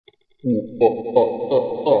Stop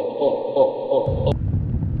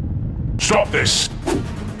this!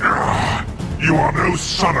 You are no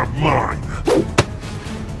son of mine!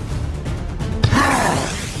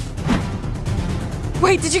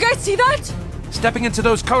 Wait, did you guys see that? Stepping into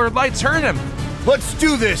those colored lights hurt him. Let's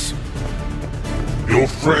do this! Your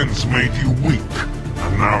friends made you weak,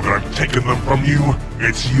 and now that I've taken them from you,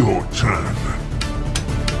 it's your turn.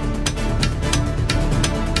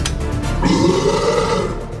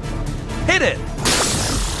 Hit it!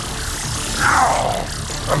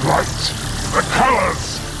 The light, the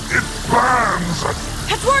colors, it burns!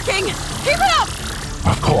 It's working! Keep it up!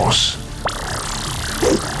 Of course.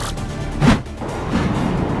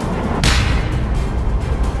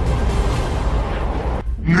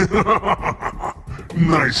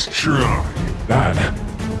 Nice try. Dad,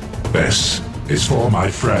 this is for my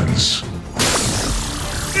friends.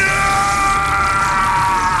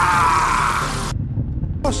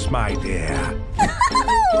 Yes, my dear.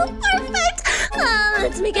 Perfect!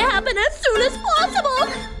 Let's make it happen as soon as possible.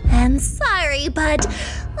 And sorry, but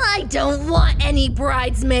I don't want any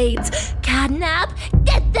bridesmaids. Catnap,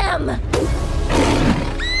 get them!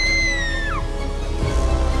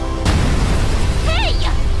 Hey!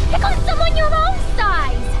 Pick on someone your own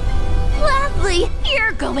size! Gladly,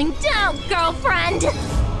 you're going down, girlfriend!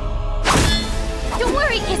 Don't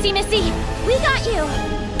worry, Kissy Missy. We got you.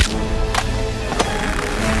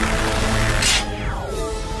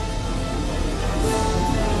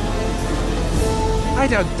 I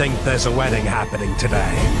don't think there's a wedding happening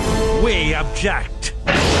today. We object.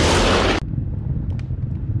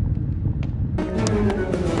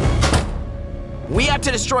 We have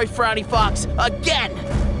to destroy Frowny Fox again!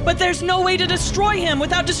 But there's no way to destroy him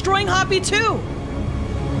without destroying Hoppy too!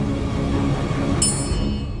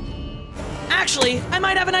 Actually, I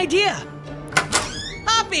might have an idea!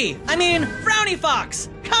 Frowny Fox,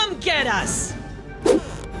 come get us!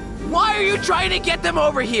 Why are you trying to get them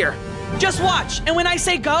over here? Just watch, and when I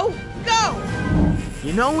say go, go!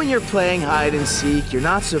 You know when you're playing hide and seek, you're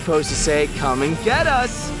not supposed to say, come and get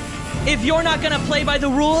us! If you're not gonna play by the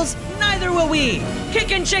rules, neither will we!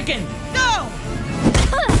 Kickin' chicken, go!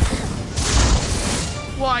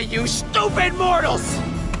 Why, you stupid mortals!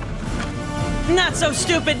 Not so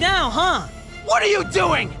stupid now, huh? What are you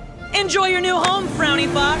doing? Enjoy your new home, Frowny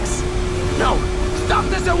Fox! No! Stop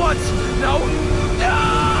this at once! No!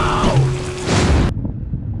 No!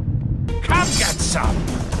 Come get some!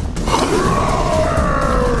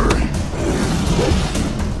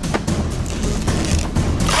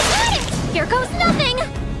 Here goes nothing!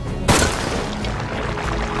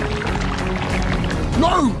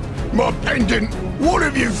 No! My pendant! What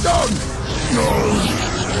have you done?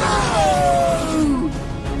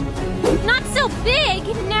 Not so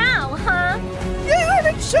big now, huh? You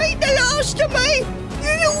haven't seen the last of me!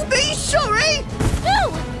 You'll be sorry!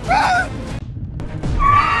 Ooh!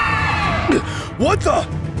 What the?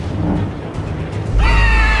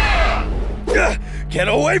 Get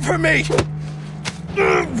away from me!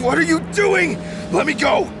 What are you doing? Let me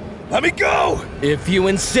go! Let me go! If you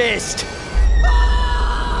insist!